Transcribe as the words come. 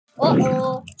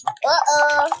Uh-oh.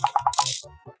 Uh-oh.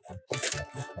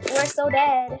 We're so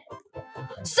dead.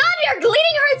 Stop! You're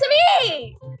leading her to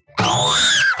me!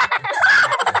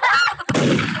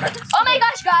 Oh my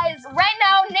gosh, guys. Right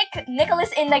now,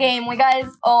 Nikilis in the game. We guys,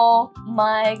 oh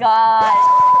my gosh.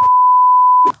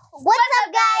 What's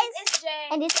up, guys? It's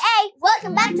Jane. And it's A.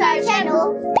 Welcome back to our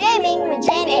channel, Gaming with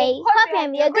Jane A. Hope you're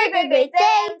having a great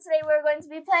day. And today we're going to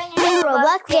be playing A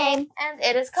Roblox game. And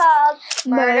it is called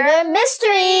Murder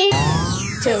Mystery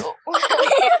 2.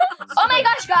 Oh my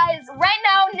gosh, guys. Right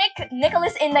now,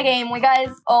 Nikilis in the game. We guys,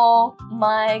 oh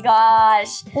my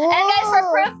gosh. Whoa. And guys, for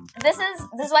proof, this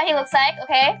is what he looks like,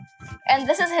 okay? And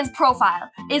this is his profile.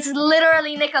 It's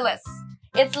literally Nikilis.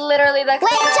 It's literally the... Wait,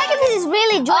 check if he's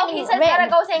really joining. Oh, he says gotta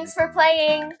go. Thanks for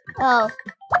playing. Oh.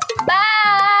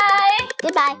 Bye.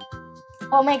 Goodbye.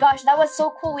 Oh my gosh, that was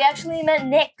so cool. We actually met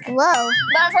Nick. Whoa.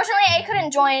 But unfortunately, I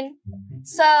couldn't join.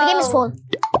 So... The game is full.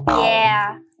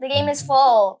 Yeah, the game is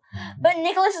full. But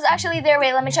Nikilis is actually there.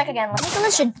 Wait, let me check again.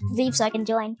 Nicholas should leave so I can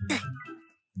join.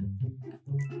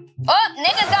 Oh,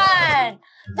 Nick is gone.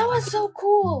 That was so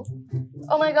cool.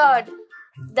 Oh my god.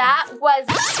 That was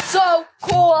so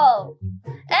cool.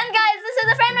 And guys, this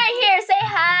is a friend right here. Say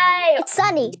hi. It's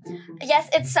Sunny. Yes,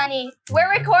 it's Sunny. We're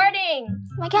recording.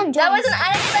 I can't join. That was an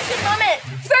unexpected moment.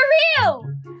 For real.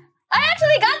 I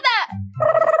actually got that.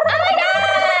 Oh my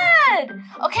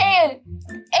god. Okay.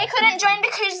 I couldn't join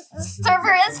because the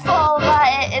server is full, but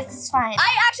it's fine.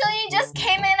 I actually just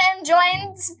came in and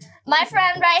joined my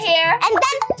friend right here. And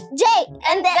then Jay.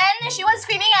 And then she was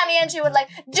screaming at me and she was like,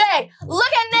 Jay,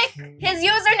 look at Nick, his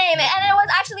username. And it was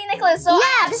actually Nikilis. So yeah,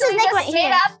 I this is Nick just right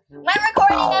straight here. up went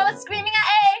recording. I was screaming at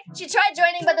A. She tried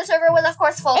joining, but the server was of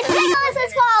course full. It's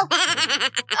Nicholas's fault.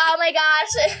 Oh my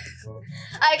gosh.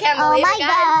 I can't believe it,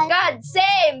 guys. God,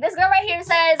 same. This girl right here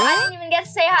says, I didn't even get to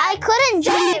say hi. I couldn't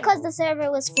join because the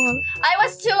server was full. I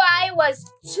was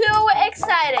too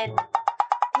excited.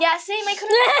 Yeah, same. I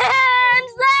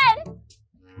couldn't.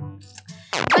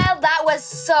 Well, that was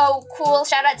so cool.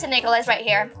 Shout out to Nikilis right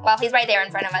here. Well, he's right there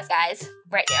in front of us, guys.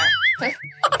 Right there.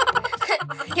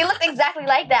 He looked exactly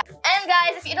like that. And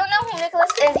guys, if you don't know who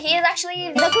Nikilis is, he is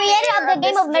actually the creator of the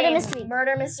game of Murder Mystery.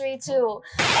 Murder Mystery 2.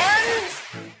 And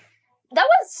that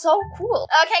was so cool.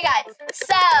 Okay, guys.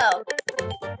 So,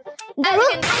 I know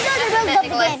the rules of the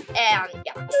game. And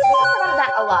yeah, we talked about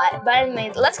that a lot. But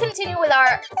anyways, let's continue with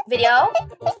our video.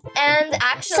 And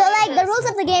actually, so like the rules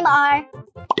of the game are,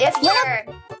 if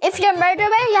you're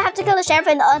murderer, you have to kill the sheriff,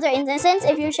 and the other innocents.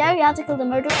 If you're sheriff, you have to kill the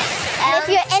murderer. And if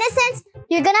you're innocent,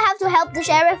 you're gonna have to help the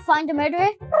sheriff find the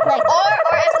murderer. Like, or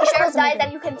if the sheriff dies,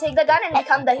 then you can take the gun and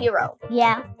become the hero.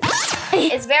 Yeah.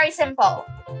 It's very simple.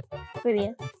 For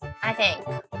you. I think.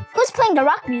 Who's playing the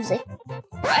rock music?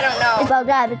 I don't know. It's about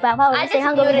that. It's about power. I Stay just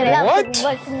hungry. muted it. What? It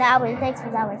works in hours. It takes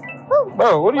 6 hours. Woo.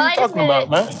 Bro, what are Well, you talking about,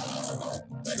 man?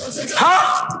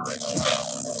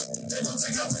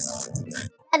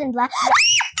 Red and black.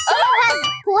 So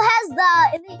who has the?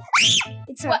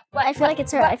 It's her. What? I feel like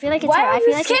it's her. I feel like it's Why her. are I you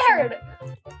feel like scared?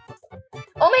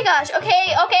 Oh my gosh.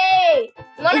 Okay.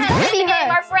 Mona It's has gotta to be be her.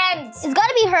 our friends. it's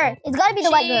gotta be her. It's gotta be the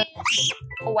white girl.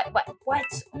 Oh, what? Oh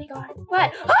my god.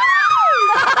 What?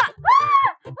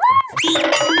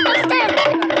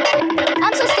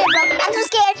 I'm so scared, bro. I'm so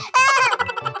scared.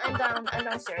 I'm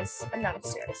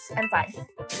downstairs. I'm fine.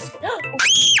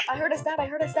 I heard a stab. She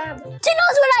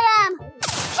knows where I am.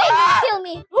 She will kill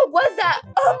me. Who was that?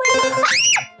 Oh my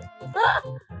god.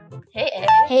 Hey, Ed.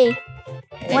 Hey,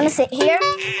 wanna sit here?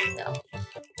 No.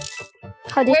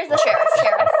 How Where's the sheriff?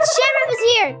 Sheriff is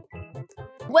here.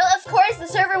 Well, of course, the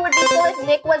server would be full if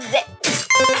Nick was there.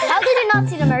 How did you not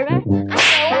see the murder?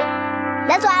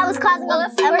 That's why I was causing. Well,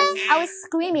 of course. I was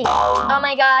screaming. Oh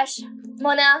my gosh,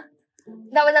 Mona,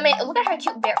 that was amazing. Look at her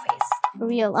cute bare face. For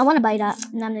real, I want to buy that.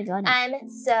 And I'm gonna go now. I'm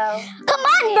so. Come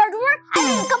on, murderer! I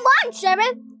mean, come on,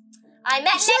 sheriff. I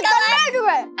met She's Nicholas. the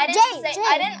murderer. I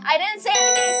didn't say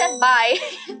anything except bye.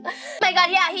 Oh my god,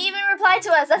 yeah, he even replied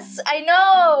to us. I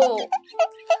know.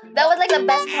 That was like the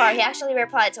best part. He actually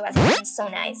replied to us. It's so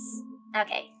nice.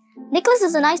 Okay. Nicholas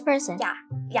is a nice person.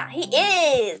 Yeah, he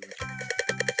is.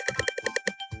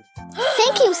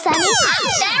 Thank you, Sunny.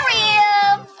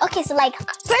 Sheriff. Okay, so like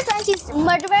first round she's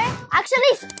murderer.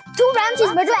 Actually, 2 rounds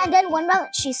she's murderer, and then 1 round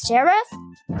she's sheriff.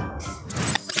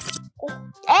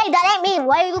 Hey, that ain't me.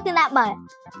 Why are you looking at me?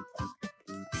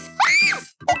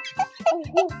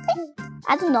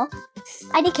 I don't know.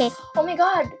 IDK. Oh my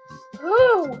god.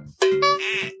 Who?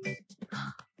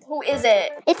 Who is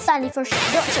it? It's Sunny for sure.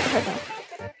 Don't shoot her though.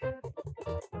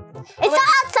 It's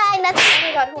outside. That's Oh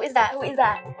my god, who is that?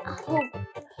 Who?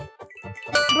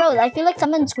 bro. I feel like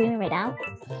someone's screaming right now.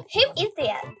 Who is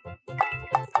that?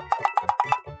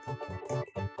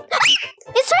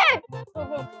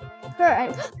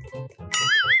 her.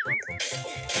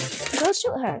 Go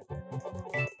shoot her.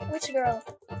 Which girl?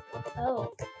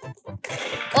 Oh.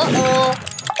 Uh-oh.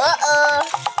 Uh-oh.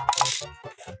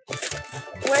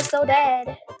 We're so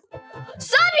dead.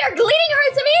 Stop! You're leading her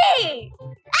to me!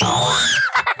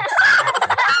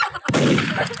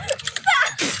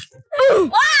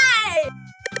 Why?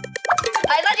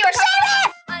 I thought you were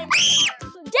Sheriff! I'm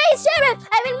Jay, Sheriff!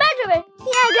 I'm a murderer!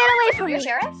 Yeah, get away from You're me.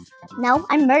 Sheriff? No,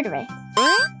 I'm murderer.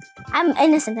 I'm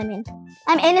innocent, I mean.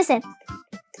 I'm innocent.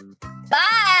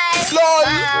 Bye! Lol.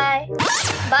 Bye!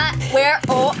 Bye! Where?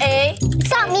 O-A? It's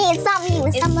not me, it's not me.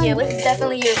 It's It's someone. you. It's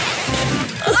definitely you.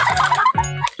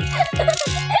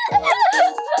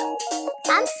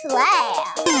 I'm slay.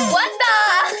 What the?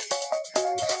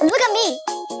 Look at me.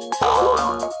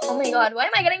 Oh my god, why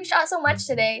am I getting shot so much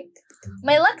today?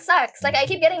 My luck sucks. Like, I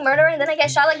keep getting murdered and then I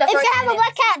get shot like the If first you have a minute.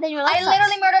 black cat, then you're like, I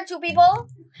literally murdered 2 people.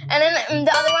 And then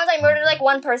the other ones, I murdered like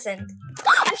 1 person.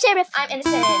 I'm Sheriff. I'm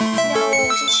innocent.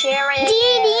 No, she's Sharon.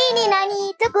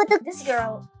 This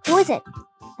girl. Who is it?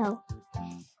 No.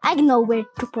 I know where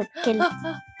to put kill.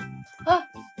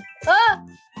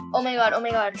 Oh my god, oh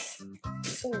my god.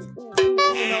 Ooh,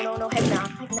 no, heck no.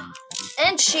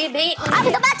 And she beat me. I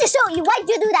was about to show you. Why'd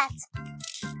you do that?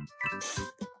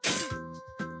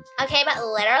 Okay, but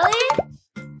literally?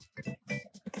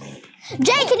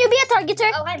 Jay, can you be a targeter?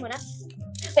 Oh, hi, Mona.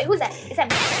 Wait, who's that? Is that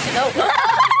Mona? No.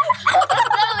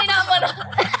 Definitely not Mona.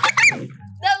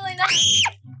 Definitely not.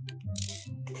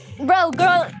 Bro,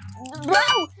 girl.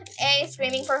 Bro. A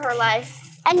screaming for her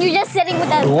life. And you're just sitting with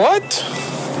that. What?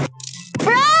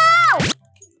 Bro!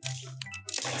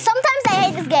 Sometimes I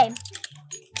hate this game.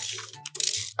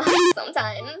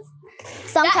 Sometimes. That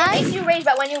Sometimes. makes you rage,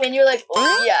 but when you win, you're like,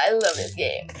 oh yeah, I love this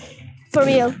game. For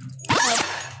real. Oh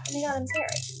my god, I'm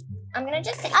scared. I'm gonna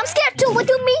just sit I'm scared too. What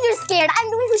do you mean you're scared? I'm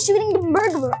the one who's shooting the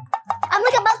murderer. I'm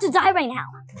like about to die right now.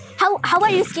 How are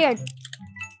you scared?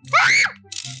 Ah!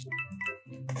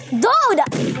 Dude!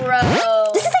 Bro.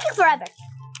 This is taking forever.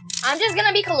 I'm just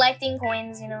gonna be collecting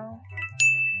coins, you know.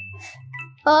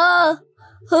 Oh,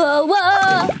 whoa,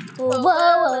 whoa,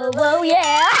 whoa, whoa,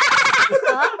 yeah.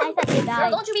 Oh, I thought you Girl,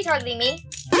 died. don't you be targeting me.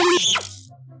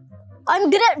 I'm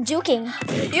good at juking.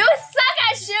 You suck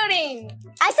at shooting.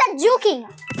 I said juking.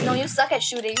 No, you suck at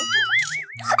shooting.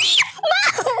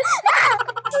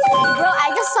 Bro,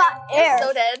 I just saw air. You're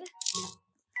so dead.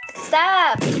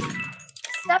 Stop.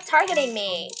 Stop targeting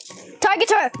me. Target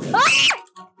her. Ah!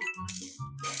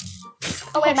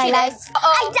 Oh, Okay, wait, my she life. is.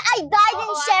 I died in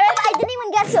Sheriff. I didn't even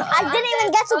get to. I didn't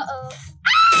even get to.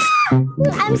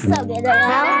 I'm so good right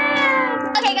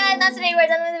now. Okay, guys, now today we're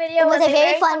done with the video. It was a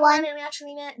very fun one. And we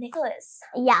actually met Nikilis,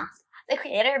 Yeah. the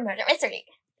creator of Murder Mystery.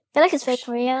 I feel like it's fake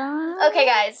for real. Okay,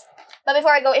 guys. But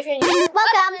before I go, if you're new,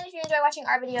 Welcome. and if you enjoy watching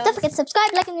our videos, Don't forget to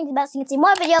subscribe, like, and ring the bell so you can see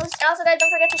more videos. and also, guys,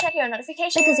 don't forget to check your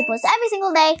notifications. Because we post every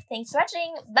single day. Thanks for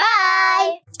watching.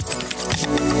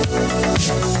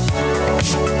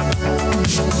 Bye.